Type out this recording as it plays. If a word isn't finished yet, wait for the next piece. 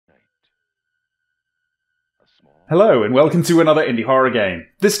Hello and welcome to another indie horror game.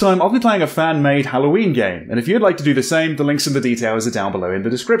 This time I'll be playing a fan-made Halloween game, and if you'd like to do the same, the links and the details are down below in the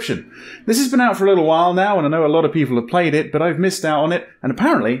description. This has been out for a little while now, and I know a lot of people have played it, but I've missed out on it, and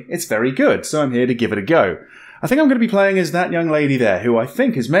apparently it's very good, so I'm here to give it a go. I think I'm going to be playing as that young lady there, who I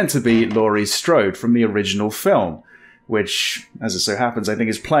think is meant to be Laurie Strode from the original film, which, as it so happens, I think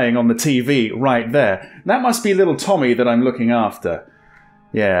is playing on the TV right there. That must be little Tommy that I'm looking after.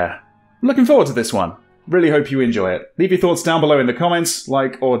 Yeah, I'm looking forward to this one. Really hope you enjoy it. Leave your thoughts down below in the comments,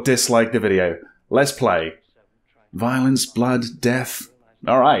 like or dislike the video. Let's play. Violence, blood, death.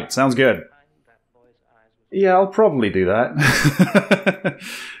 Alright, sounds good. Yeah, I'll probably do that.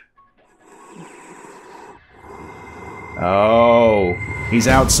 Oh, he's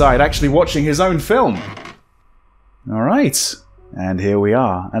outside actually watching his own film. Alright, and here we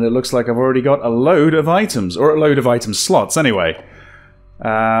are. And it looks like I've already got a load of items, or a load of item slots anyway.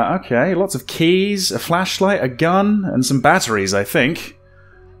 Okay, lots of keys, a flashlight, a gun, and some batteries, I think.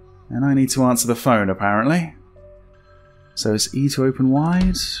 And I need to answer the phone, apparently. So it's E to open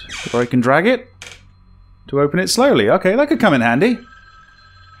wide, or I can drag it to open it slowly. Okay, that could come in handy.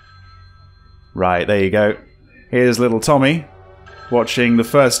 Right, there you go. Here's little Tommy, watching the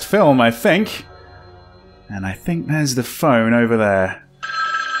first film, I think. And I think there's the phone over there.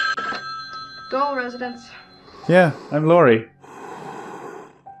 Go, residents. Yeah, I'm Laurie.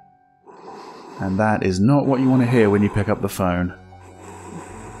 And that is not what you want to hear when you pick up the phone.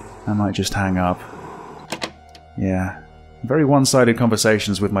 I might just hang up. Yeah, very one-sided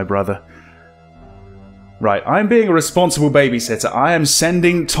conversations with my brother. Right, I'm being a responsible babysitter. I am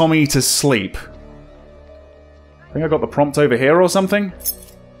sending Tommy to sleep. I think I got the prompt over here or something.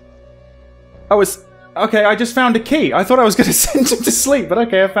 Oh, it's... Okay, I just found a key. I thought I was going to send him to sleep, but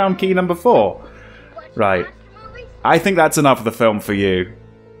okay, I found key number 4. Right. I think that's enough of the film for you.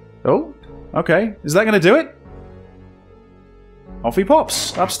 Oh? Okay, is that going to do it? Off he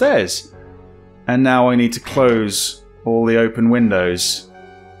pops, upstairs. And now I need to close all the open windows.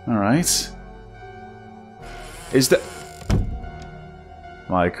 Alright. Is that...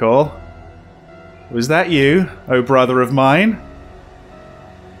 Michael? Was that you, oh brother of mine?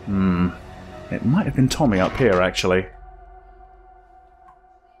 It might have been Tommy up here, actually.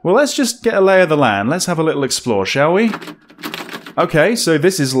 Well, let's just get a lay of the land. Let's have a little explore, shall we? Okay, so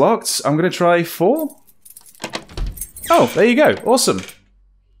this is locked. I'm going to try 4. Oh, there you go. Awesome.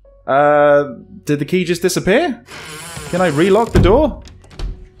 Did the key just disappear? Can I relock the door?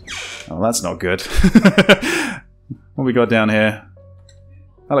 Oh, that's not good. What we got down here?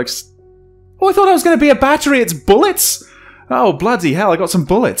 That looks... Oh, I thought I was going to be a battery. It's bullets? Oh, bloody hell, I got some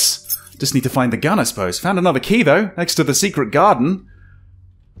bullets. Just need to find the gun, I suppose. Found another key, though, next to the secret garden.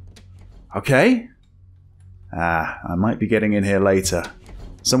 Okay. I might be getting in here later.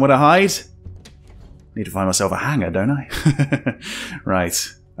 Somewhere to hide? Need to find myself a hanger, don't I? Right.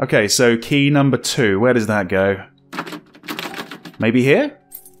 Okay, so key number 2. Where does that go? Maybe here?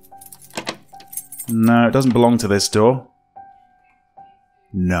 No, it doesn't belong to this door.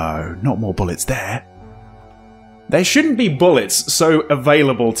 No, not more bullets there. There shouldn't be bullets so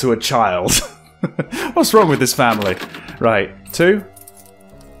available to a child. What's wrong with this family? Right, 2.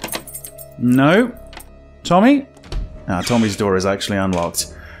 No. Tommy? Ah, Tommy's door is actually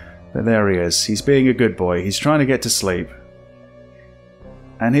unlocked. But there he is. He's being a good boy. He's trying to get to sleep.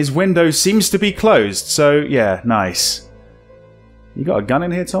 And his window seems to be closed, so yeah, nice. You got a gun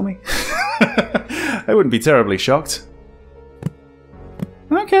in here, Tommy? I wouldn't be terribly shocked.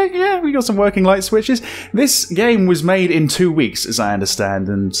 Okay, yeah, we got some working light switches. This game was made in 2 weeks, as I understand,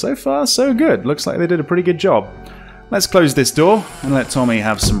 and so far, so good. Looks like they did a pretty good job. Let's close this door and let Tommy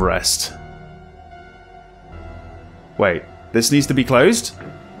have some rest. Wait, this needs to be closed?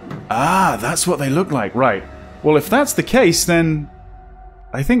 Ah, that's what they look like, right. Well, if that's the case, then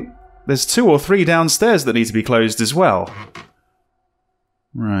I think there's 2 or 3 downstairs that need to be closed as well.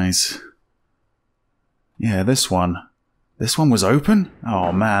 Right. Yeah, this one. This one was open?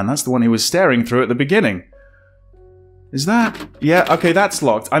 Oh man, that's the one he was staring through at the beginning. Is that... Yeah, okay, that's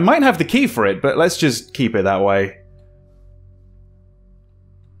locked. I might have the key for it, but let's just keep it that way.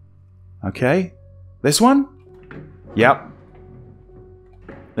 Okay. This one? Yep.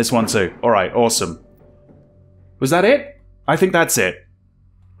 This one too. Alright, awesome. Was that it? I think that's it.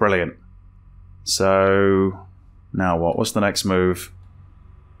 Brilliant. So... Now what? What's the next move?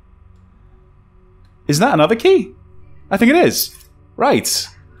 Is that another key? I think it is. Right.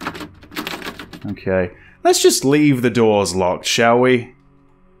 Okay. Let's just leave the doors locked, shall we?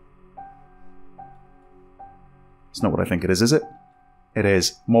 It's not what I think it is it? It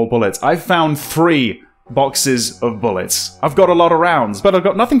is. More bullets. I've found 3 boxes of bullets. I've got a lot of rounds, but I've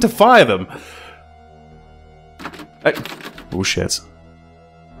got nothing to fire them. Oh, shit.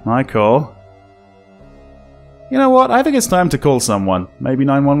 Michael. You know what? I think it's time to call someone. Maybe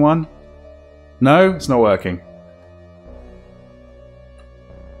 911? No? It's not working.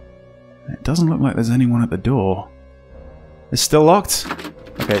 It doesn't look like there's anyone at the door. It's still locked?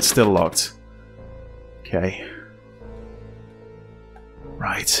 Okay, it's still locked. Okay.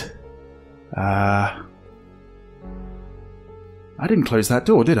 Right. I didn't close that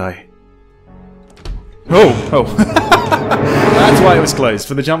door, did I? Oh! That's why it was closed,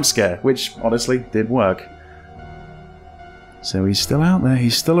 for the jump scare, which honestly did work. So he's still out there,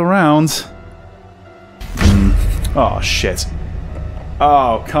 he's still around. Oh, shit.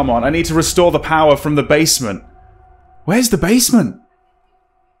 Oh, come on, I need to restore the power from the basement. Where's the basement?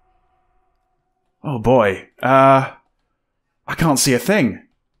 Oh boy. I can't see a thing.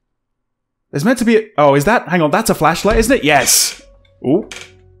 There's meant to be a... Oh, is that... Hang on, that's a flashlight, isn't it? Yes! Oh.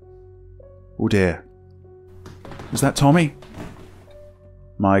 Oh dear. Is that Tommy?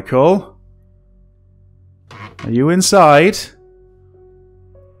 Michael? Are you inside?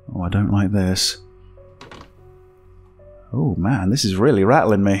 Oh, I don't like this. Oh man, this is really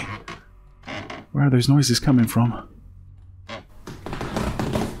rattling me. Where are those noises coming from?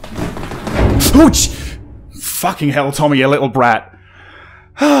 Oh, fucking hell, Tommy, you little brat.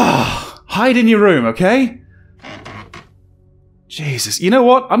 Hide in your room, okay? Jesus, you know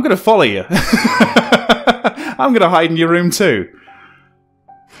what? I'm gonna follow you. I'm gonna hide in your room too.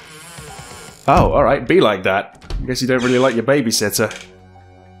 Oh, alright, be like that. I guess you don't really like your babysitter.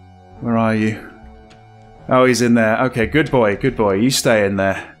 Where are you? Oh, he's in there. Okay, good boy, good boy. You stay in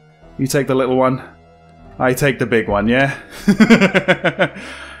there. You take the little one. I take the big one, yeah?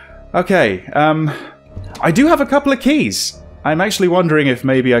 Okay, I do have a couple of keys. I'm actually wondering if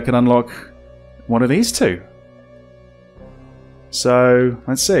maybe I can unlock one of these two. So,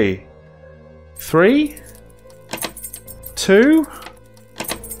 let's see. 3? 2?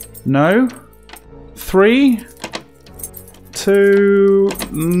 No. 3? 2?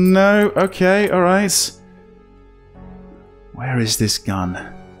 No. Okay, alright. Where is this gun?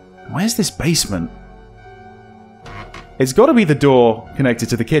 Where's this basement? It's got to be the door connected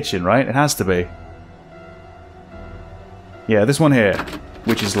to the kitchen, right? It has to be. Yeah, this one here,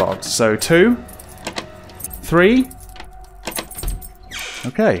 which is locked. So 2, 3.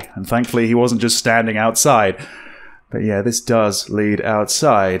 Okay, and thankfully he wasn't just standing outside. But yeah, this does lead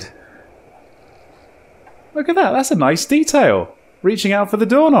outside. Look at that, that's a nice detail. Reaching out for the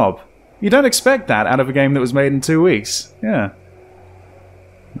doorknob. You don't expect that out of a game that was made in 2 weeks. Yeah.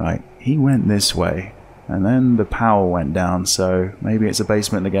 Right, he went this way. And then the power went down, so maybe it's a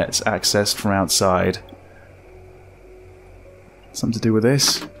basement that gets accessed from outside. Something to do with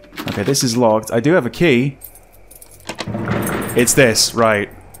this? Okay, this is locked. I do have a key. It's this, right.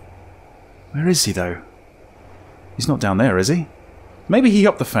 Where is he, though? He's not down there, is he? Maybe he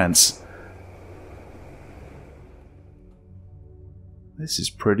hopped the fence. This is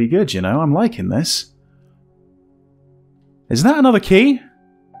pretty good, you know. I'm liking this. Is that another key?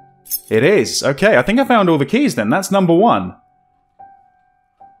 It is. Okay, I think I found all the keys then. That's number 1.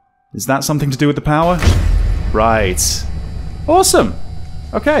 Is that something to do with the power? Right. Awesome.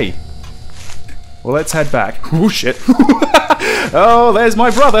 Okay. Well, let's head back. Oh, shit. Oh, there's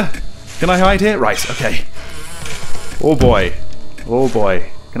my brother. Can I hide here? Right, okay. Oh, boy. Oh, boy.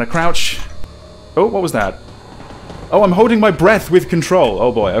 Can I crouch? Oh, what was that? Oh, I'm holding my breath with control.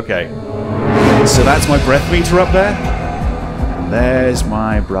 Oh, boy, okay. So that's my breath meter up there? And there's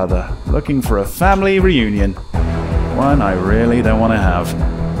my brother. Looking for a family reunion. One I really don't want to have.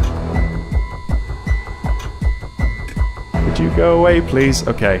 Could you go away, please?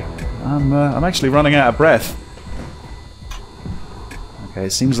 Okay. I'm actually running out of breath. Okay,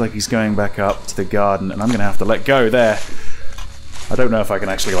 it seems like he's going back up to the garden, and I'm going to have to let go there. I don't know if I can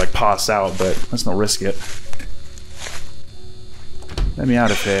actually, like, pass out, but let's not risk it. Let me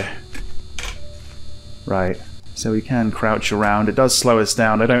out of here. Right. So we can crouch around. It does slow us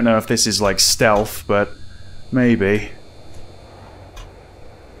down. I don't know if this is, like, stealth, but maybe.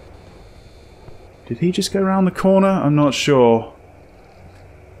 Did he just go around the corner? I'm not sure.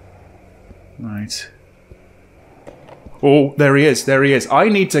 Right. Oh, there he is, there he is. I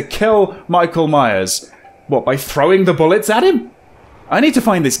need to kill Michael Myers. What, by throwing the bullets at him? I need to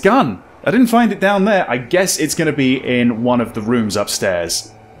find this gun. I didn't find it down there. I guess it's going to be in one of the rooms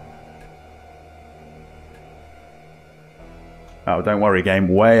upstairs. Oh, don't worry, game.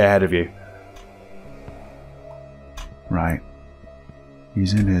 Way ahead of you. Right.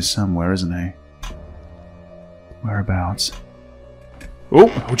 He's in here somewhere, isn't he? Whereabouts?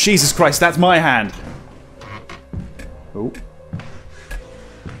 Oh, Jesus Christ, that's my hand! Oh.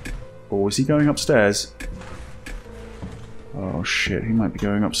 Oh, is he going upstairs? Oh shit, he might be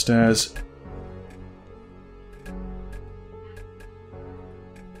going upstairs.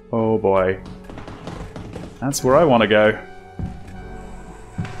 Oh boy. That's where I want to go.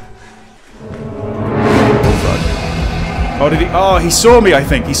 Oh fuck. Oh, did he? Oh, he saw me, I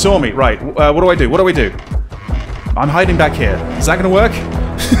think. He saw me. Right. What do I do? What do I do? I'm hiding back here. Is that going to work?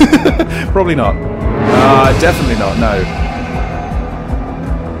 Probably not. Definitely not. No.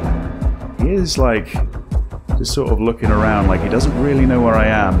 He is, like, just sort of looking around like he doesn't really know where I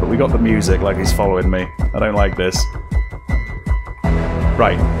am, but we got the music like he's following me. I don't like this.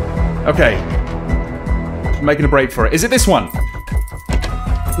 Right. Okay. I'm making a break for it. Is it this one?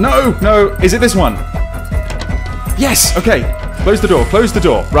 No! No! Is it this one? Yes! Okay. Close the door. Close the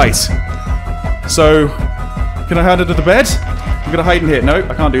door. Right. So, can I hide under the bed? I'm gonna hide in here. No,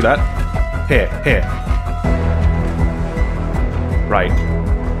 I can't do that. Here. Here. Right.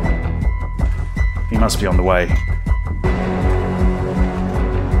 He must be on the way.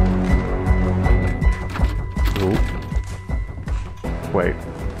 Ooh. Wait.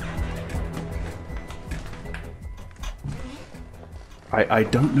 I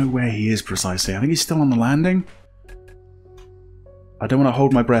don't know where he is precisely. I think he's still on the landing. I don't want to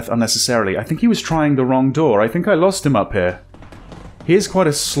hold my breath unnecessarily. I think he was trying the wrong door. I think I lost him up here. He is quite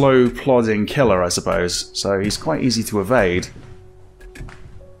a slow, plodding killer, I suppose, so he's quite easy to evade.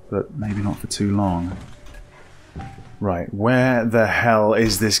 But maybe not for too long. Right, where the hell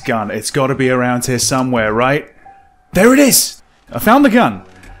is this gun? It's got to be around here somewhere, right? There it is! I found the gun!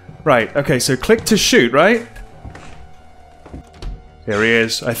 Right, okay, so click to shoot, right? Here he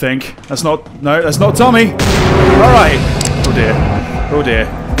is, I think. That's not... No, that's not Tommy! Alright! Oh dear. Oh dear.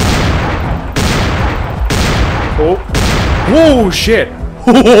 Oh. Whoa, shit!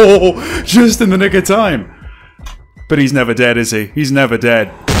 Oh, just in the nick of time! But he's never dead, is he? He's never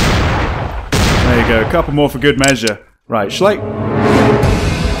dead. There you go, a couple more for good measure. Right, shall I...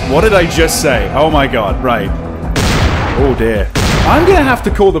 What did I just say? Oh my god, right. Oh dear. I'm gonna have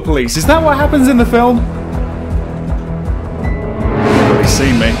to call the police. Is that what happens in the film? Nobody's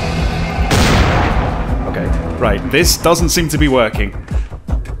seen me. Okay, right, this doesn't seem to be working.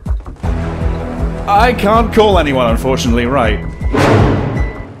 I can't call anyone, unfortunately, right.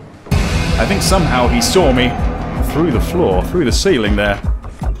 I think somehow he saw me through the floor, through the ceiling there.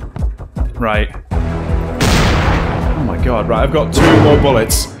 Right. Oh my god, right, I've got 2 more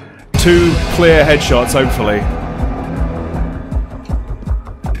bullets. 2 clear headshots, hopefully.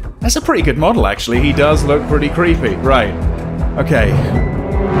 That's a pretty good model, actually. He does look pretty creepy. Right. Okay.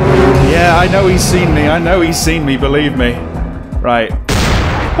 Yeah, I know he's seen me. I know he's seen me, believe me. Right.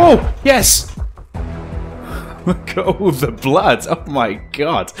 Oh, yes! Look at all the blood. Oh my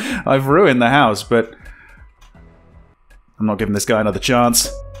god. I've ruined the house, but I'm not giving this guy another chance.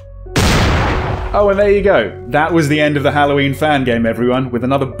 Oh, and there you go. That was the end of the Halloween fan game, everyone, with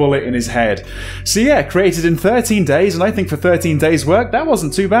another bullet in his head. So yeah, created in 13 days, and I think for 13 days' work, that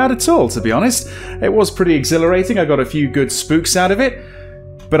wasn't too bad at all, to be honest. It was pretty exhilarating. I got a few good spooks out of it,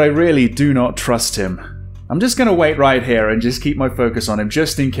 but I really do not trust him. I'm just going to wait right here and just keep my focus on him,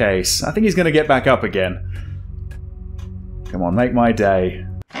 just in case. I think he's going to get back up again. Come on, make my day.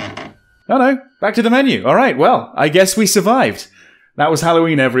 Oh no, back to the menu. Alright, well, I guess we survived. That was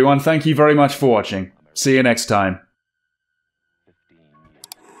Halloween, everyone. Thank you very much for watching. See you next time.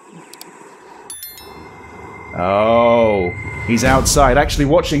 Oh, he's outside actually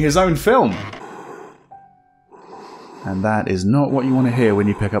watching his own film. And that is not what you want to hear when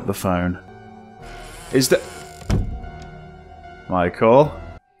you pick up the phone. Is that... Michael?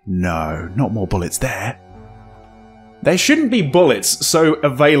 No, not more bullets there. There shouldn't be bullets so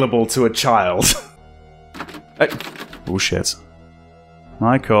available to a child. Oh shit.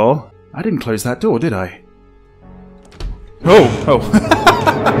 Michael? I didn't close that door, did I? Oh!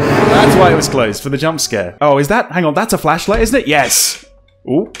 That's why it was closed, for the jump scare. Oh, is that... Hang on, that's a flashlight, isn't it? Yes!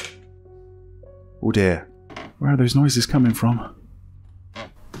 Oh. Oh dear. Where are those noises coming from?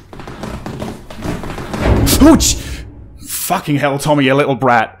 Oh, fucking hell, Tommy, you little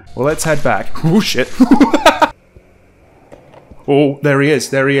brat. Well, let's head back. Oh, shit. Oh, there he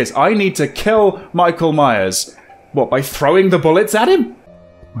is, there he is. I need to kill Michael Myers. What, by throwing the bullets at him?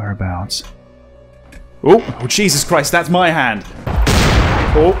 Whereabouts? Oh, Jesus Christ, that's my hand.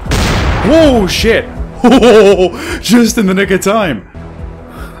 Oh, oh shit. Oh, just in the nick of time.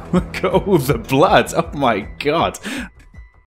 Look at all the blood. Oh my god.